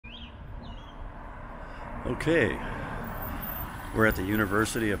Okay, we're at the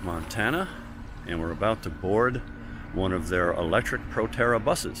University of Montana and we're about to board one of their electric Proterra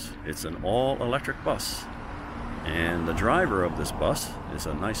buses. It's an all-electric bus, and the driver of this bus is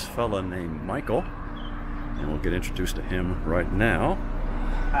a nice fella named Michael, and we'll get introduced to him right now.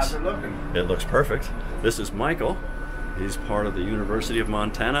 How's it looking? It looks perfect. This is Michael. He's part of the University of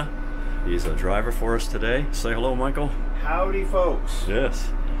Montana. He's a driver for us today. Say hello, Michael. Howdy, folks. Yes.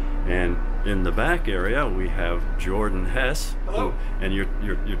 And in the back area we have Jordan Hess. Hello. And your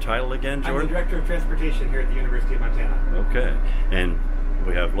title again, Jordan? I'm the Director of Transportation here at the University of Montana. Okay. And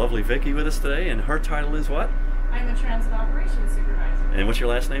we have lovely Vickie with us today, and her title is what? I'm the Transit Operations Supervisor. And what's your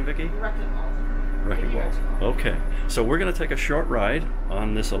last name, Vickie? Rectenwald. Rectenwald. Okay. So we're going to take a short ride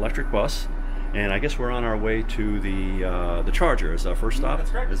on this electric bus, and I guess we're on our way to the Charger. Is that our first stop?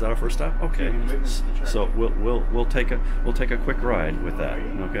 That's correct. Is that our first stop? Okay. So we'll take a quick ride with that.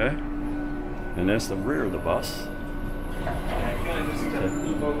 Okay. And that's the rear of the bus. Yeah, kind of just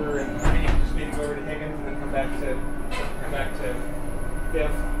move over and maybe go over to Higgins and then come back to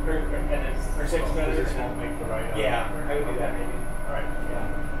Fifth or Sixth. Won't make the right. Yeah, I would do that maybe. All right. Yeah.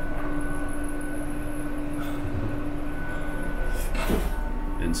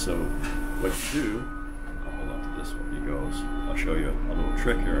 And so what you do, I'll hold on to this when he goes. I'll show you a little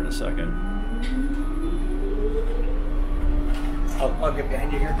trick here in a second. I'll get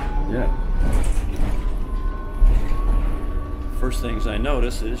behind you here. Yeah. First things I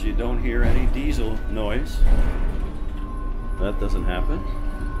notice is you don't hear any diesel noise. That doesn't happen.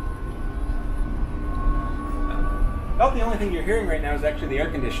 About the only thing you're hearing right now is actually the air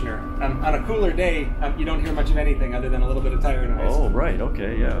conditioner. On a cooler day, you don't hear much of anything other than a little bit of tire noise. Oh, right.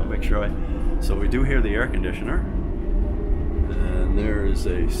 Okay. Yeah. I'll make sure So we do hear the air conditioner. And there is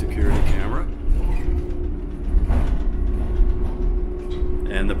a security camera.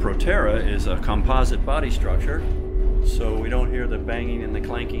 And the Proterra is a composite body structure, so we don't hear the banging and the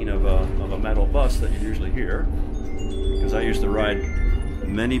clanking of a metal bus that you usually hear. Because I used to ride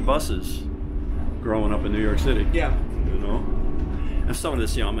many buses growing up in New York City. Yeah. You know. And some of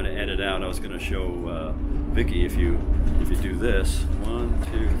this, I'm going to edit out. I was going to show Vickie if you do this. 1,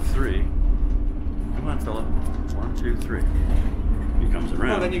 2, 3. Come on, fella. 1, 2, 3. He comes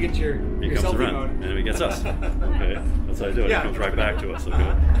around. Oh, then you get your comes selfie around, mode. and then he gets us. Okay, that's how I do it. Yeah. He comes right back to us.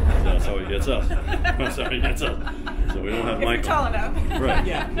 Okay, that's how he gets us. That's how he gets us. So we don't have If Michael. you're tall enough. Right.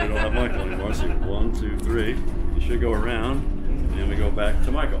 Yeah. We don't have Michael anymore. So 1, 2, 3. You should go around, and we go back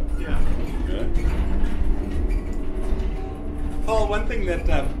to Michael. Yeah. Okay. Paul, one thing that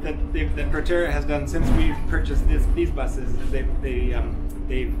Proterra has done since we've purchased these buses is they have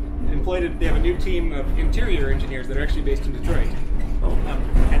a new team of interior engineers that are actually based in Detroit. Oh.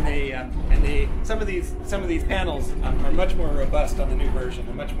 Some of these panels are much more robust on the new version,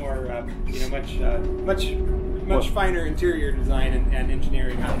 and much more much finer interior design and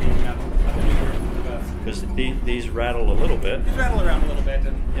engineering on the new version of the bus. Because these rattle a little bit. These rattle around a little bit,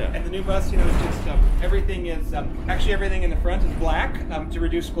 Yeah. and the new bus, it's just everything is actually everything in the front is black to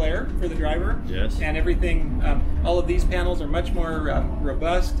reduce glare for the driver. Yes. And everything, all of these panels are much more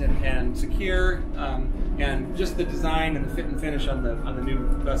robust and secure. And just the design and the fit and finish on the new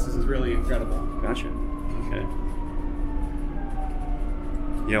buses is really incredible. Gotcha. Okay.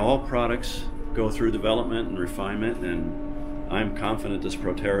 Yeah, all products go through development and refinement, and I'm confident this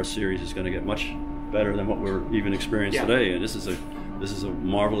Proterra series is going to get much better than what we're even experiencing today. And this is a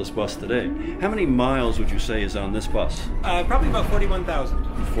marvelous bus today. How many miles would you say is on this bus? Probably about 41,000.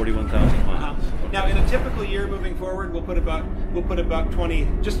 41,000 miles. Now, in a typical year moving forward, we'll put about 20,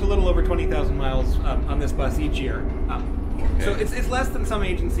 just a little over 20,000 miles on this bus each year. So it's less than some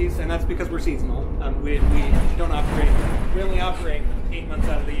agencies, and that's because we're seasonal. We don't operate. We only operate 8 months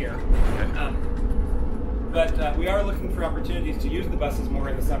out of the year. Okay. But we are looking for opportunities to use the buses more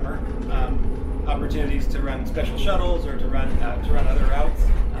in the summer. Opportunities to run special shuttles or to run other routes.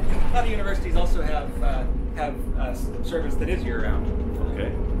 A lot of universities also have service that is year-round.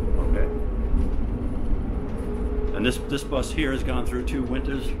 Okay. Okay. And this bus here has gone through 2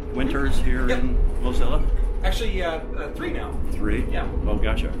 winters here Yep. in Mozilla? Actually, 3 now. 3? Yeah. Oh,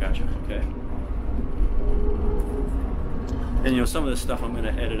 gotcha. Okay. And some of this stuff I'm going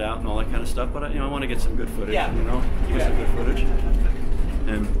to edit out and all that kind of stuff, but I want to get some good footage. Yeah. Get some good footage.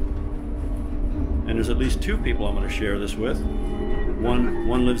 And there's at least 2 people I'm going to share this with.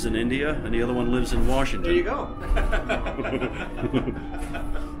 One lives in India, and the other one lives in Washington. There you go.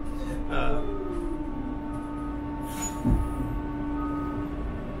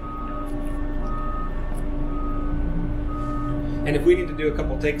 And if we need to do a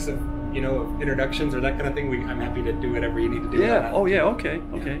couple takes of introductions or that kind of thing, I'm happy to do whatever you need to do. Yeah. Oh, yeah. Okay.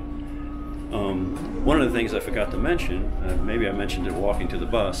 One of the things I forgot to mention, maybe I mentioned it walking to the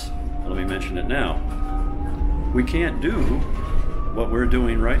bus, let me mention it now. We can't do what we're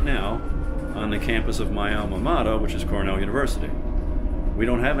doing right now on the campus of my alma mater, which is Cornell University. We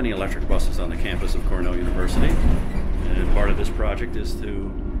don't have any electric buses on the campus of Cornell University, and part of this project is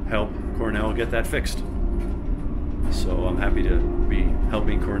to help Cornell get that fixed. So I'm happy to be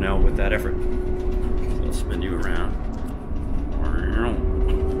helping Cornell with that effort. So I'll spin you around.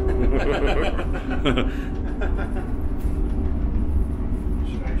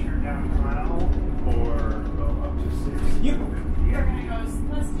 Should I turn down Cornell or go up to 6? You're gonna go,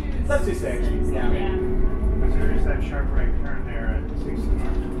 let's do 6. Yeah. Because there is that sharp right turn there at 6.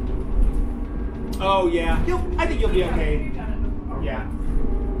 Oh yeah, I think you'll be okay. You've done it before. Yeah.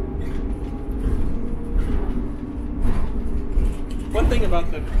 One thing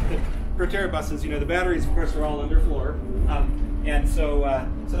about the Proterra buses, the batteries, of course, are all underfloor, and so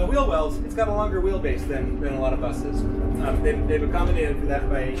the wheel wells, it's got a longer wheelbase than a lot of buses. They've accommodated for that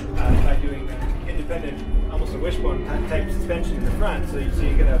by doing independent, almost a wishbone type suspension in the front, so you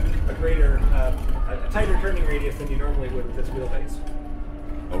get a greater, a tighter turning radius than you normally would with this wheelbase.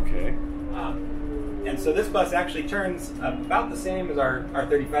 Okay. And so this bus actually turns about the same as our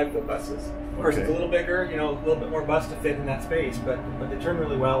 35-foot buses. Of course, it's a little bigger, a little bit more bus to fit in that space, but they turn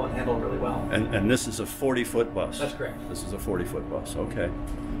really well and handle really well. And this is a 40-foot bus? That's correct. This is a 40-foot bus, okay.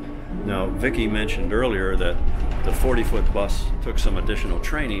 Now, Vickie mentioned earlier that the 40-foot bus took some additional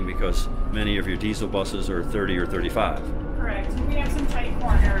training because many of your diesel buses are 30 or 35. Correct. We have some tight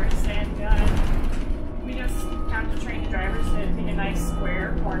corners, and we just have to train the drivers to be a nice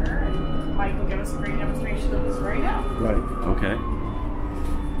square corner, and Mike will give us a great demonstration of this right now. Right. Okay.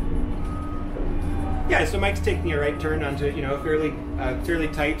 Yeah, so Mike's taking a right turn onto a fairly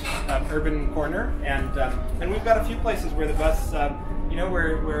tight urban corner, and we've got a few places where the bus,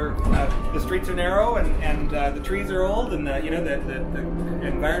 where the streets are narrow and the trees are old and the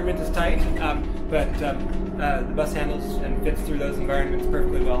environment is tight, but the bus handles and fits through those environments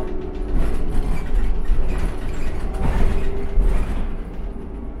perfectly well.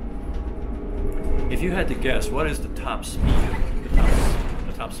 If you had to guess, what is the top speed?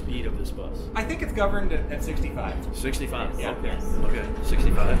 The top speed of this bus? I think it's governed at 65. 65. Yeah. Okay. Okay.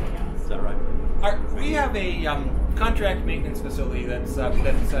 65. Is that right? We have a contract maintenance facility that's a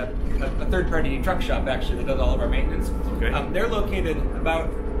third-party truck shop actually that does all of our maintenance. Okay. They're located about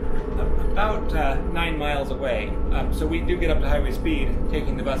 9 miles away, so we do get up to highway speed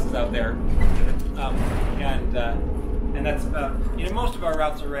taking the buses out there, and that's most of our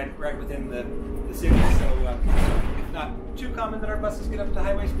routes are right within the city, so it's not too common that our buses get up to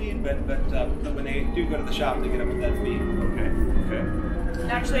highway speed, but when they do go to the shop, they get up at that speed. Okay. Okay.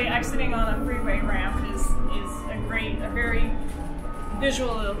 Actually, exiting on a freeway ramp is a very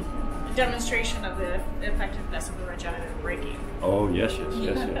visual demonstration of the effectiveness of the regenerative braking. Oh yes.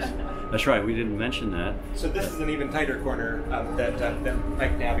 That's right. We didn't mention that. So this is an even tighter corner that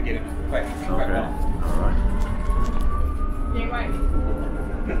Mike navigated quite well. All right. Yay, Mike.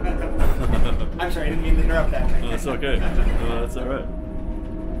 I'm sorry, I didn't mean to interrupt that. No, that's okay. No, that's all right.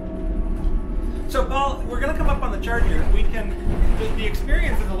 So Paul, we're going to come up on the charger. The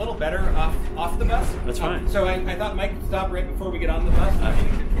experience is a little better off the bus. That's fine. So I thought Mike would stop right before we get on the bus. Right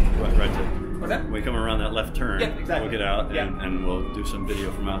there. What's that? When we come around that left turn, Yeah, exactly. we'll get out Yeah. and we'll do some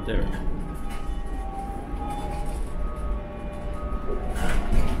video from out there.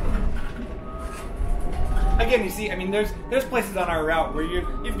 Again, you see, I mean, there's places on our route where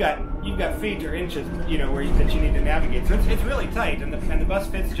you've got feet or inches, that you need to navigate. So it's really tight, and the bus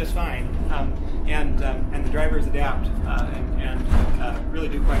fits just fine, and the drivers adapt and really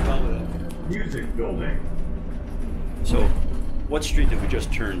do quite well with it. Music building. So, what street did we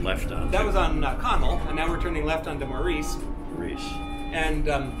just turn left on? That was on Connell, and now we're turning left onto Maurice. Maurice. And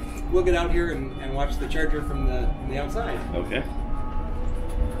we'll get out here and watch the charger from the outside. Okay.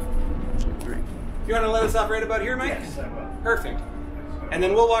 You want to let us off right about here, Mike? Yes, I will. Perfect. And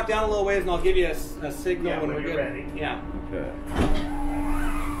then we'll walk down a little ways, and I'll give you a signal when we're you're good. ready. Yeah. Okay.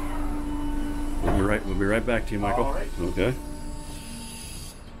 We'll be right back to you, Michael. All right. Okay.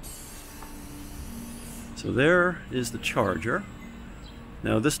 So there is the charger.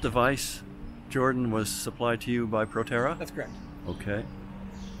 Now this device, Jordan, was supplied to you by Proterra? That's correct. Okay.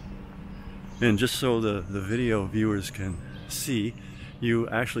 And just so the video viewers can see, you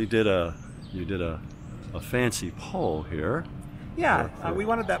actually did a fancy pole here. Yeah, we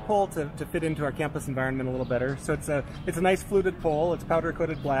wanted that pole to fit into our campus environment a little better. So it's a nice fluted pole. It's powder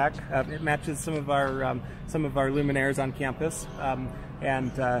coated black. It matches some of our luminaires on campus,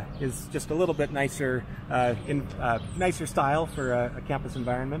 and is just a little bit nicer nicer style for a campus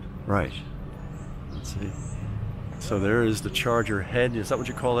environment. Right. Let's see. So there is the charger head. Is that what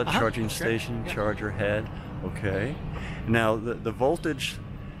you call that? Charging station, yeah. charger head. Okay. Now the voltage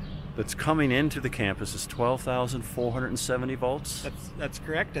that's coming into the campus is 12,470 volts. That's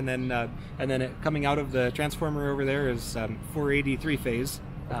correct. And then coming out of the transformer over there is 483 phase.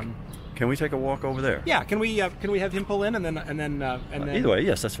 Can we take a walk over there? Yeah. Can we have him pull in and then either way,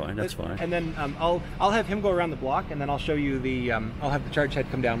 yes, that's fine. That's fine. And then I'll have him go around the block, and then I'll show you the I'll have the charge head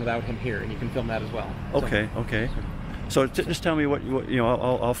come down without him here, and you can film that as well. Okay. Okay. So just tell me what you know.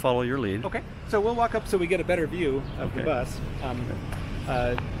 I'll follow your lead. Okay. So we'll walk up so we get a better view of the bus.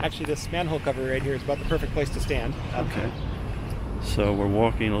 Actually, this manhole cover right here is about the perfect place to stand. Okay. So we're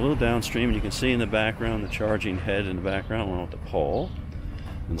walking a little downstream, and you can see in the background the charging head in the background along with the pole.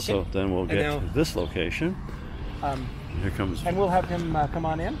 And so then we'll get to this location. Here comes. And we'll have him come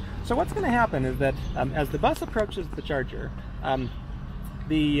on in. So what's going to happen is that as the bus approaches the charger, right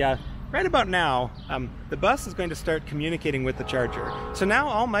about now, the bus is going to start communicating with the charger. So now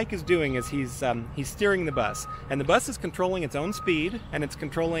all Mike is doing is he's steering the bus, and the bus is controlling its own speed, and it's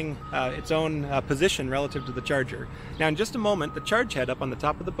controlling its own position relative to the charger. Now in just a moment, the charge head up on the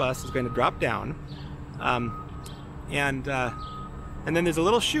top of the bus is going to drop down, and then there's a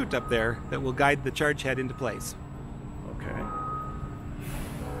little chute up there that will guide the charge head into place. Okay.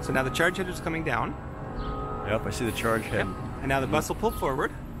 So now the charge head is coming down. Yep, I see the charge head. Yep. And now the bus will pull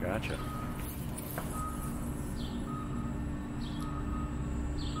forward. Gotcha.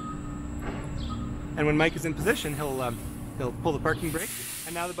 And when Mike is in position, he'll pull the parking brake,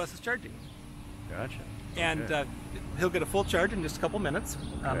 and now the bus is charging. Gotcha. And he'll get a full charge in just a couple minutes.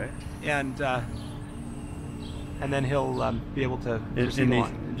 Okay. And then he'll be able to proceed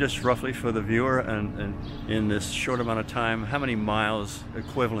on. Just roughly for the viewer, and in this short amount of time, how many miles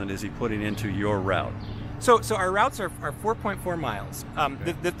equivalent is he putting into your route? So our routes are 4.4 miles.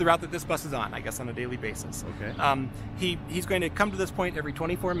 The route that this bus is on, I guess, on a daily basis. Okay. He's going to come to this point every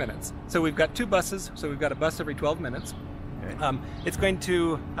 24 minutes. So we've got two buses. So we've got a bus every 12 minutes. Okay. It's going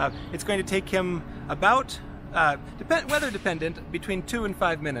to take him about weather dependent between 2 and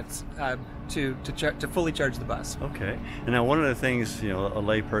 5 minutes to fully charge the bus. Okay. And now one of the things a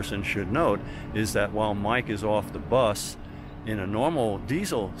layperson should note is that while Mike is off the bus, in a normal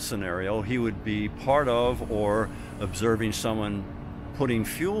diesel scenario, he would be part of or observing someone putting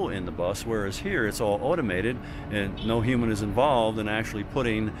fuel in the bus, whereas here it's all automated and no human is involved in actually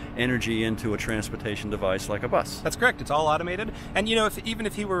putting energy into a transportation device like a bus. That's correct. It's all automated. And even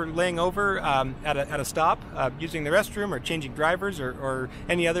if he were laying over at a stop, using the restroom or changing drivers or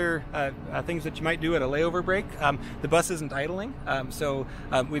any other things that you might do at a layover break, the bus isn't idling. So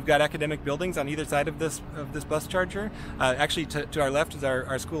we've got academic buildings on either side of this bus charger. Actually, to our left is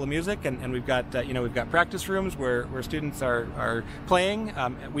our School of Music, and we've got practice rooms where students are playing.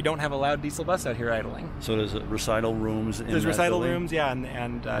 We don't have a loud diesel bus out here idling. So there's recital rooms in There's that recital building? rooms, yeah,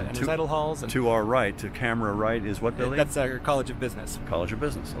 and recital halls. And to our right, to camera right, is what building? That's our College of Business. College of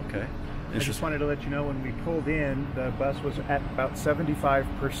Business, okay. I just wanted to let you know, when we pulled in, the bus was at about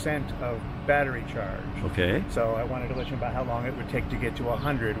 75% of battery charge. Okay. So I wanted to let you know about how long it would take to get to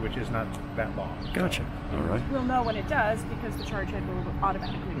 100, which is not that long. Gotcha. All right. We'll know when it does because the charge head will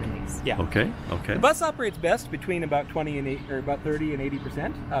automatically release. Yeah. Okay. Okay. The bus operates best between about 20 and 8, or about 30 and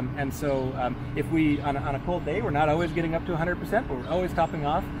 80%. And so if we on a cold day, we're not always getting up to 100%, but we're always topping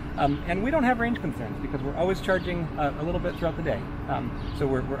off. And we don't have range concerns because we're always charging a little bit throughout the day. So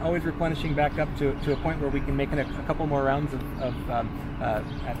we're always replenishing back up to a point where we can make a couple more rounds to the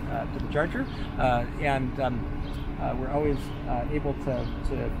charger, and we're always able to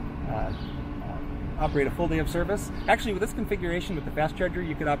operate a full day of service. Actually, with this configuration with the fast charger,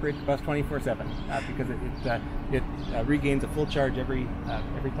 you could operate the bus 24/7 because it regains a full charge every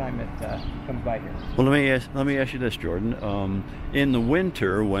time it comes by here. Well, let me ask you this, Jordan. In the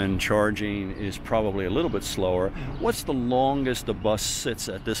winter, when charging is probably a little bit slower, what's the longest the bus sits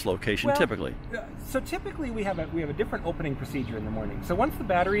at this location typically? So typically we have a different opening procedure in the morning. So once the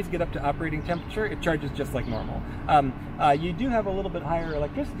batteries get up to operating temperature, it charges just like normal. You do have a little bit higher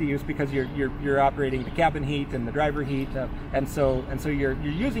electricity use because you're operating the cabin heat and the driver heat, and so you're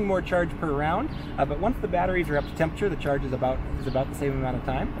using more charge per round. But once the batteries are up to temperature, the charge is about the same amount of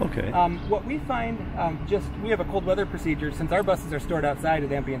time. Okay. What we find, we have a cold weather procedure. Since our buses are stored outside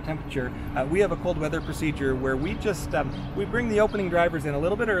at ambient temperature, we have a cold weather procedure where we bring the opening drivers in a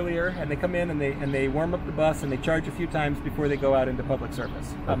little bit earlier, and they come in and they warm up the bus and they charge a few times before they go out into public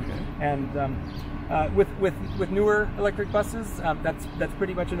service. With newer electric buses, that's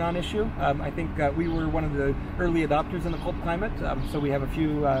pretty much a non-issue. I think we were one of the early adopters in the cold climate, so we have a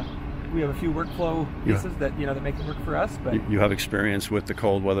few we have a few workflow pieces that that make it work for us. But you have experience with the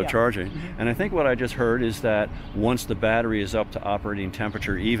cold weather charging, and I think what I just heard is that once the battery is up to operating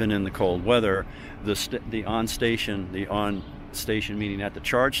temperature, even in the cold weather, the on station meaning at the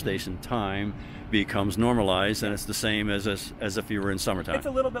charge station time becomes normalized, and it's the same as if you were in summertime. It's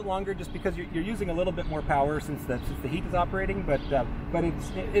a little bit longer just because you're using a little bit more power since the heat is operating, but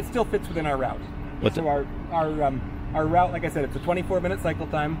it still fits within our route. So our route, like I said, it's a 24-minute cycle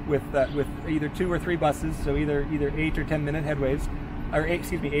time with either 2 or 3 buses, so either 8 or 10-minute headways, or 8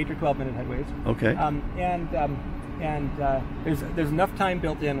 or 12-minute headways. Okay. And there's enough time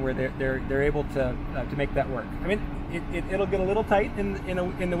built in where they're able to make that work. I mean, it'll get a little tight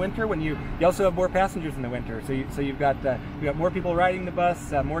in the winter when you also have more passengers in the winter. So you've got more people riding the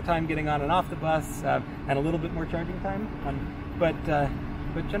bus, more time getting on and off the bus, and a little bit more charging time.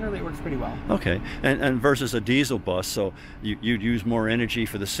 But generally it works pretty well. Okay, and versus a diesel bus, so you'd use more energy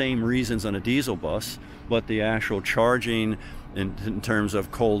for the same reasons on a diesel bus, but the actual charging in terms of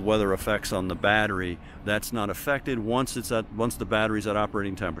cold weather effects on the battery, that's not affected once the battery's at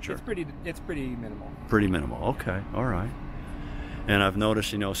operating temperature. It's pretty minimal. Pretty minimal. Okay, all right. And I've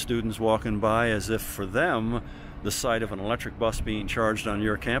noticed, students walking by as if for them the sight of an electric bus being charged on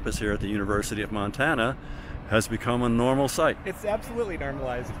your campus here at the University of Montana has become a normal sight. It's absolutely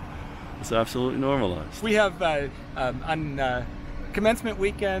normalized. It's absolutely normalized. We have on commencement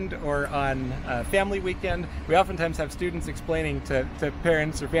weekend or on family weekend, we oftentimes have students explaining to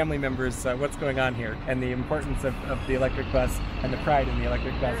parents or family members what's going on here and the importance of the electric bus and the pride in the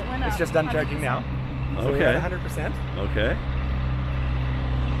electric bus. It's just done charging now. So okay. We're at 100%. Okay.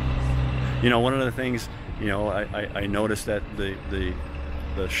 One of the things, I noticed that the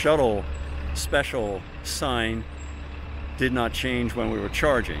shuttle special sign did not change when we were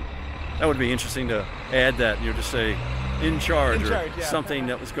charging. That would be interesting to add that, just say in charge or something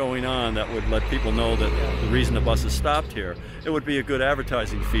that was going on that would let people know that the reason the bus is stopped here. It would be a good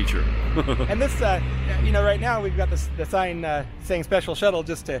advertising feature. And this, right now we've got the sign saying special shuttle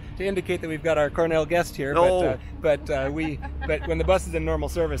just to indicate that we've got our Cornell guest here. Oh. But when the bus is in normal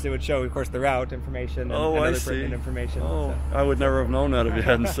service, it would show, of course, the route information and other pertinent information. Oh, so. I would never have known that if you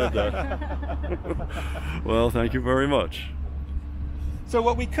hadn't said that. Well, thank you very much. So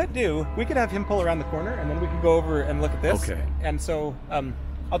what we could do, we could have him pull around the corner, and then we could go over and look at this. Okay. And so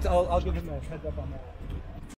I'll give him a heads up on that.